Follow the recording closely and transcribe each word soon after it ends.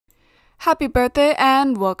Happy birthday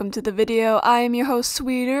and welcome to the video. I am your host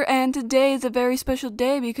Sweeter, and today is a very special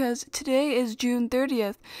day because today is June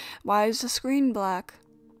 30th. Why is the screen black?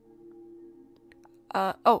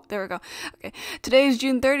 Oh, there we go. Okay. Today is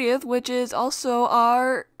June 30th, which is also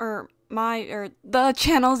the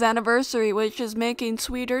channel's anniversary, which is making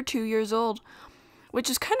Sweeter 2 years old. Which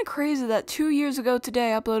is kind of crazy that 2 years ago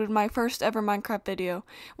today I uploaded my first ever Minecraft video,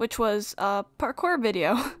 which was a parkour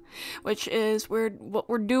video, which is what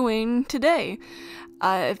we're doing today.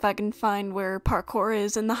 If I can find where parkour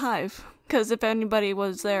is in the hive. Because if anybody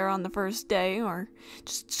was there on the first day, or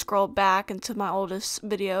just scroll back into my oldest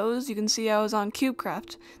videos, you can see I was on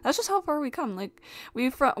CubeCraft. That's just how far we come. Like, we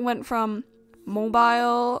went from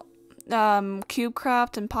mobile,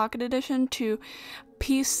 CubeCraft and Pocket Edition to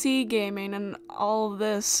PC gaming and all of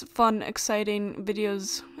this fun, exciting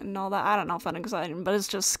videos and all that. I don't know, fun, exciting, but it's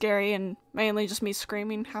just scary and mainly just me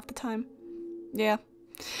screaming half the time. Yeah.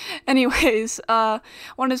 Anyways,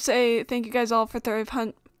 want to say thank you guys all for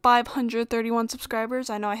 531 subscribers.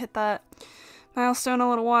 I know I hit that milestone a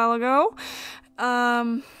little while ago.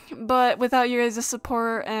 But without your guys'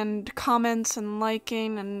 support and comments and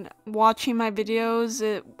liking and watching my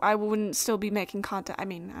videos, I wouldn't still be making content. I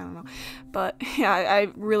mean, I don't know. But yeah, I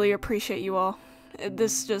really appreciate you all.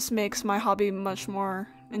 This just makes my hobby much more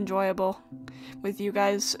enjoyable with you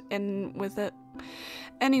guys and with it.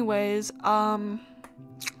 Anyways,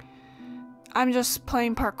 I'm just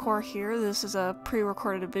playing parkour here. This is a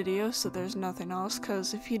pre-recorded video, so there's nothing else,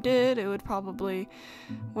 because if you did, it would probably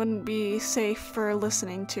wouldn't be safe for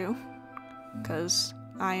listening to, because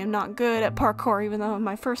I am not good at parkour, even though in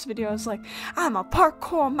my first video I was like, I'm a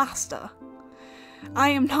parkour master. I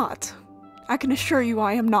am not. I can assure you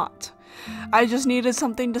I am not. I just needed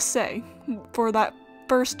something to say for that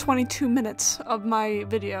first 22 minutes of my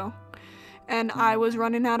video, and I was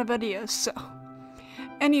running out of ideas, so...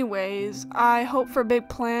 Anyways, I hope for big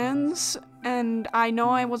plans, and I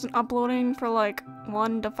know I wasn't uploading for like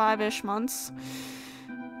 1 to 5-ish months,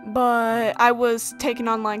 but I was taking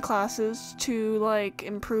online classes to like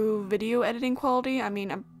improve video editing quality. I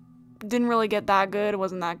mean, I didn't really get that good, it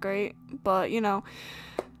wasn't that great, but you know.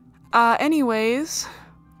 Anyways,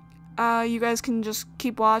 you guys can just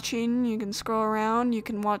keep watching, you can scroll around, you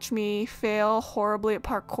can watch me fail horribly at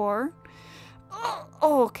parkour.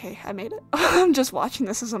 Oh, okay, I made it. I'm just watching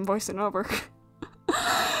this as I'm voicing over.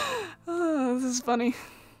 This is funny.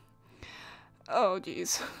 Oh,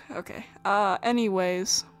 jeez. Okay.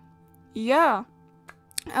 Anyways. Yeah.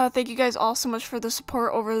 Thank you guys all so much for the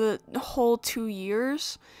support over the whole 2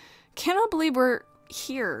 years. Cannot believe we're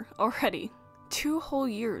here already. 2 whole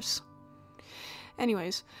years.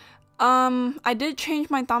 Anyways. I did change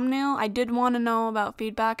my thumbnail. I did want to know about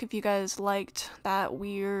feedback if you guys liked that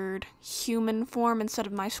weird human form instead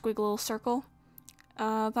of my squiggly circle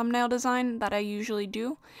thumbnail design that I usually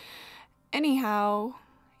do. Anyhow,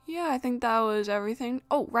 yeah, I think that was everything.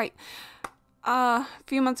 Oh, right. A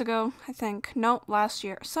few months ago, I think. No, last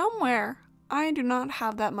year. Somewhere. I do not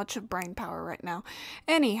have that much of brain power right now.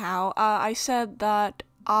 Anyhow, I said that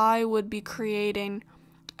I would be creating,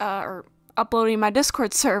 or uploading my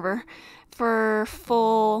Discord server for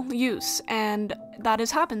full use, and that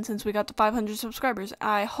has happened since we got to 500 subscribers.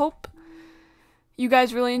 I hope you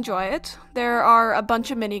guys really enjoy it. There are a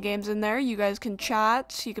bunch of mini games in there. You guys can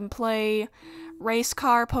chat, you can play race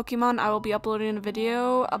car Pokemon. I will be uploading a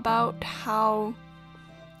video about how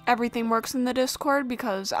everything works in the Discord,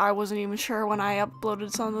 because I wasn't even sure when I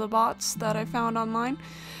uploaded some of the bots that I found online.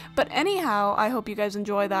 But anyhow, I hope you guys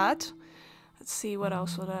enjoy that. Let's see, what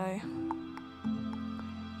else would I...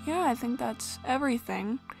 Yeah, I think that's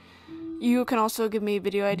everything. You can also give me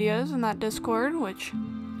video ideas in that Discord, which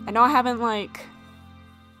I know I haven't, like,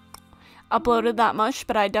 uploaded that much,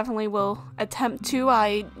 but I definitely will attempt to.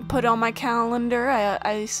 I put on my calendar,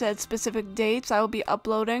 I said specific dates I will be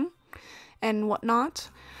uploading and whatnot.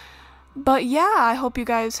 But yeah, I hope you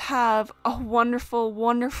guys have a wonderful,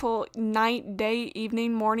 wonderful night, day,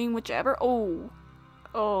 evening, morning, whichever.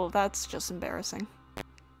 Oh, that's just embarrassing.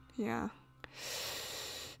 Yeah.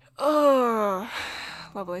 Oh,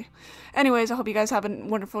 lovely. Anyways, I hope you guys have a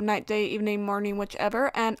wonderful night, day, evening, morning,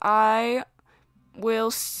 whichever, and I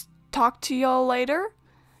will talk to y'all later.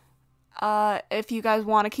 If you guys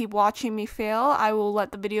want to keep watching me fail, I will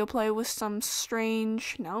let the video play with some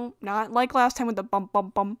strange, no, not like last time with the bump,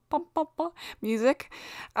 bump, bump, bump, bump, bump music.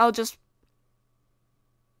 I'll just...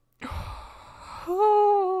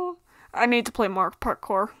 I need to play more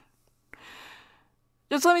parkour.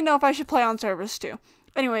 Just let me know if I should play on servers too.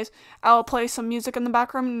 Anyways, I'll play some music in the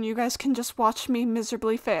background and you guys can just watch me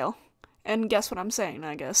miserably fail. And guess what I'm saying,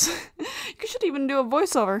 I guess. You should even do a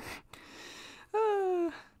voiceover.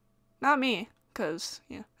 Not me, because,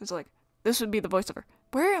 yeah, it's like, this would be the voiceover.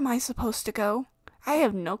 Where am I supposed to go? I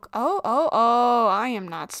have no... Oh, I am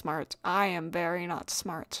not smart. I am very not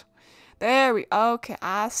smart. There we... Okay,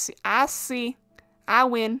 I see. I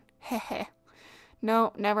win. Heh.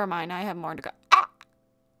 No, never mind. I have more to go. Ah!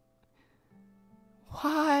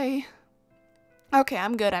 Why? Okay,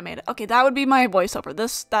 I'm good. I made it. Okay, that would be my voiceover.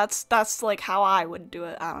 That's like how I would do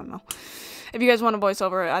it. I don't know. If you guys want to voice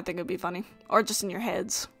over it, I think it'd be funny. Or just in your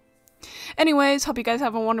heads. Anyways, hope you guys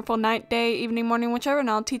have a wonderful night, day, evening, morning, whichever, and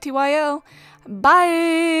I'll TTYL.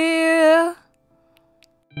 Bye!